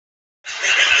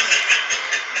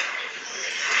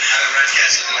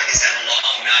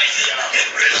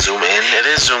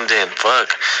zoomed in.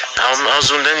 Fuck. How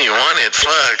zoomed in you want it?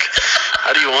 Fuck.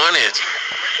 How do you want it?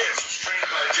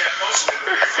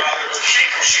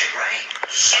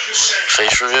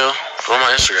 Face reveal? Go on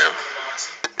my Instagram.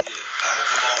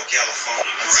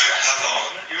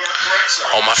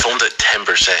 Oh, my phone's at 10%.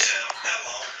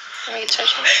 Let me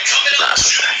touch it. Nah, it's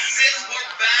okay.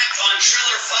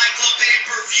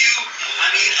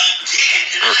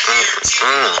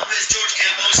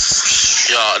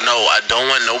 Yo, no, I don't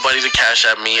want nobody to cash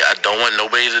at me. I don't want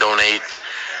nobody to donate.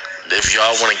 If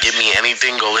y'all want to give me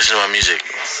anything, go listen to my music.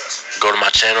 Go to my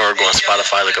channel or go on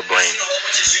Spotify like a brain.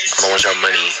 I don't want y'all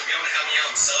money.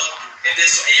 If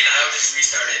this and I'll just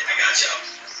restart it. I got y'all.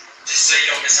 Just so you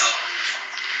don't miss out.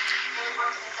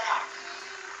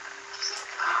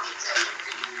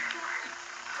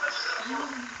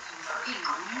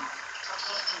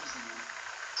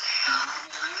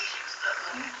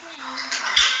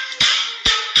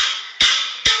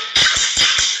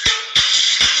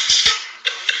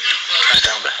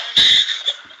 Down back.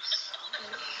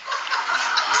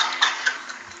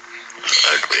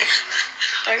 Ugly.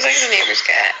 Looks like the neighbor's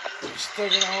cat. You're still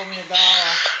gonna owe me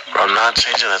 $1. Bro, I'm not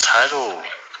changing the title.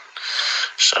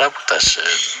 Shut up with that shit.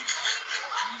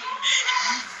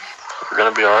 We're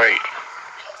gonna be alright.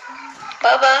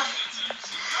 Bubba.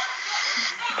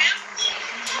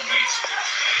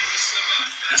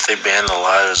 If they ban the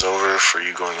live, is over for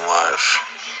you going live.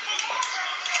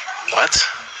 What?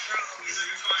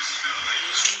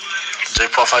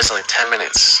 Jake Paul fights in like 10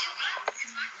 minutes.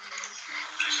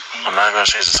 I'm not gonna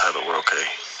change the title. We're okay.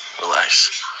 Relax.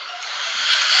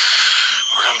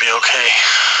 We're gonna be okay.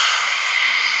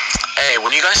 Hey,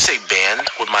 when you guys say banned,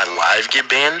 would my live get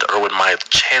banned or would my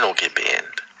channel get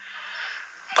banned?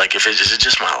 Like, is it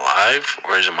just my live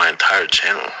or is it my entire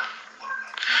channel?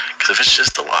 Because if it's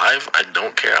just the live, I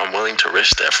don't care. I'm willing to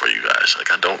risk that for you guys.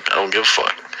 Like, I don't give a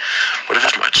fuck. What if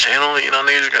it's my channel? You know,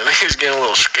 niggas getting a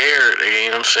little scared. You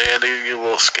know what I'm saying? They get a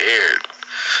little scared.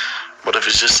 But if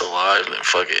it's just a live, then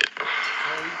fuck it.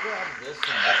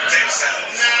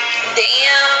 Damn. He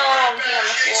on the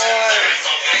floor.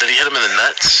 Did he hit him in the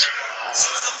nuts?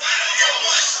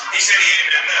 He said he hit him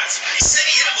in the nuts. He said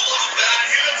he hit him a little bit.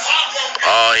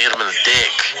 Oh, he hit him in the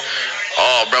dick.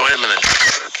 Oh, bro, hit him in the dick.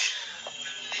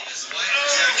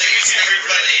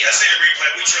 Let's see the replay.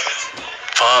 We tripping.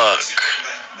 Fuck.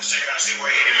 Let's check it out. See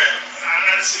where he hit him at.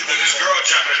 I gotta see this girl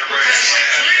jumping in the ring.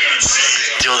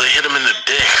 Yo, they hit him in the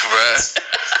dick, bruh.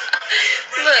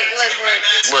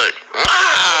 Look.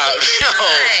 Ah, yo.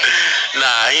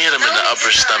 Nah, he hit him in the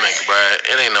upper stomach, bruh.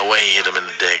 It ain't no way he hit him in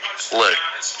the dick. Look.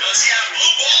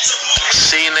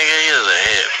 See, nigga, he has a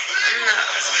hip.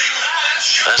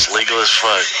 That's legal as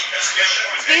fuck.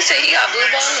 He said he got blue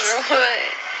balls or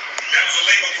what? That was a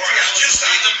legal part. Just the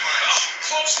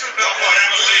close to the that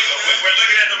was legal. We're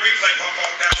looking at the replay.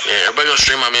 Yeah, everybody go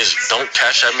stream my music. Don't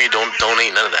cash at me. Don't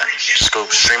donate none of that. Just go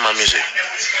stream my music.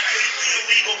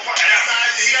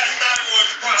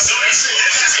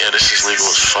 Yeah, this is legal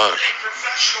as fuck.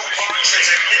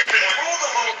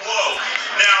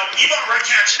 Now, Ivan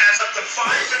Rakic has up to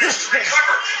 5 minutes to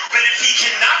recover, but if he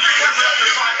cannot recover after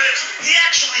 5 minutes, he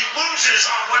actually loses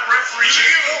on what referee you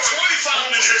give him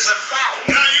 25 minutes as a foul.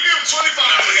 No, you give him 25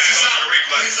 minutes. He's on the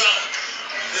replay. He's on.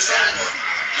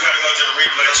 You gotta go to the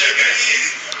replay. Check it.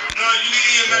 No, you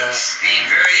need EMS. Being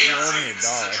very $1.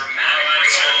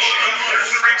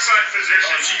 ringside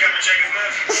physician. She coming to check his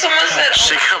nuts. Someone said,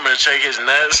 She coming to check his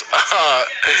nuts?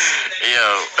 Yo.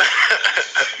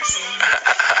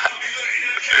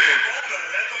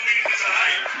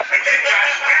 Again,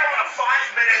 guys, we're on a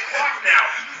 5-minute clock now.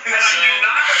 And I do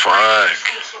not Fuck.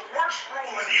 It's the worst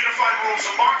rule in the unified rules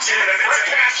of boxing.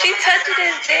 she touched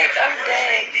his dick. I'm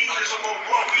dead.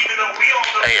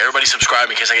 Hey, everybody subscribe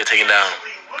in case I get taken down.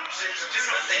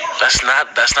 That's not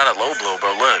a low blow,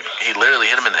 bro. Look, he literally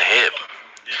hit him in the hip.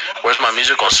 Where's my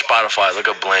music on Spotify? Look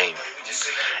at Blaine.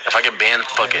 If I get banned,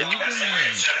 fuck it.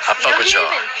 I fuck with y'all.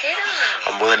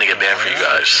 I'm willing to get banned for you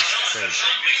guys.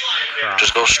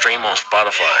 Just go stream on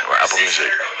Spotify or Apple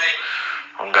Music.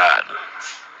 Oh God.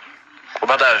 What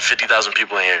about that 50,000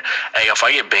 people in here? Hey, if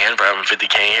I get banned for having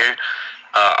 50K in here,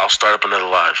 I'll start up another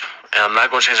live. And I'm not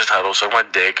going to change the title. Suck my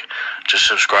dick. Just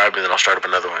subscribe and then I'll start up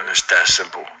another one. It's that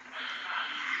simple.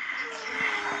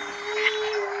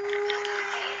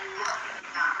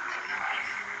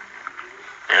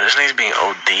 Yeah, this nigga's being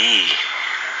OD.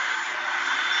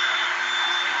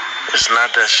 It's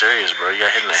not that serious, bro. You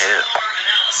got hit in the head.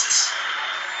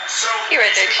 He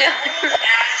right there chilling.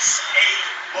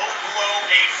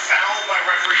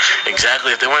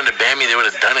 Exactly. If they wanted to ban me, they would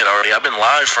have done it already. I've been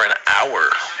live for an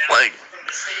hour. Like,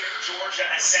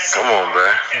 come on,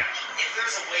 bro.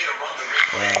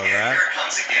 Well, that,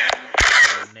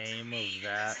 the name of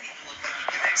that, it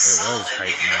was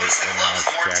Hype Night, and now it's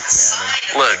Jack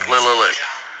Cabin. Look.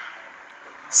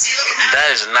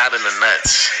 That is not in the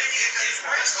nuts.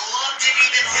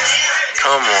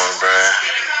 Come on, bruh.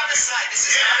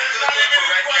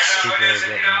 People are getting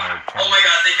their Oh my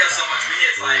god, they got so much we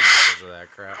hit like because of that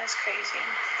crap. That's crazy.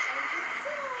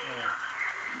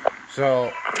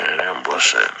 So, Yeah, damn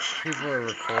bullshit. people are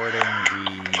recording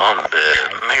the... I'm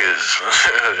dead. Niggas.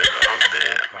 I'm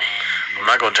dead. I'm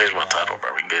not gonna change my title,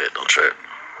 bro. We good. Don't trip.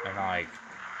 And like,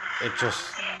 it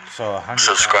just... So 100,000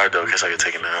 Subscribe, though, in case I can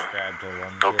take it down. subscribed to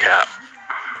one No kid, cap.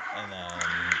 And then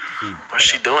he What's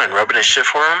she doing? Rubbing his shit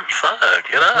for him? Fuck,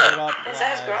 get up. Is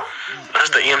that his girl? That's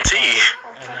the EMT.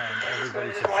 And then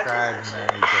everybody subscribed, and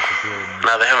then he disappeared. And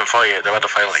Nah, they haven't fought yet. They're about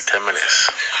to fight in like 10 minutes.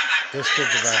 this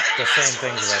kid's about the same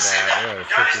things about that. There was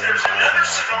 51,000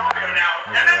 watching.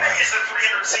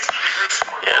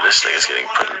 Yeah, this nigga's getting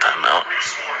put in timeout.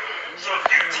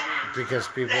 Because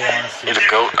people want to see... You're the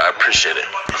GOAT. I appreciate it.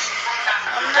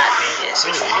 I'm not this.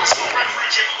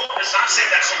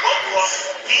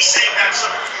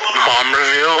 Mom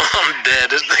review? I'm dead.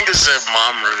 This nigga said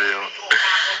mom review.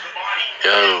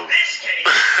 Yo.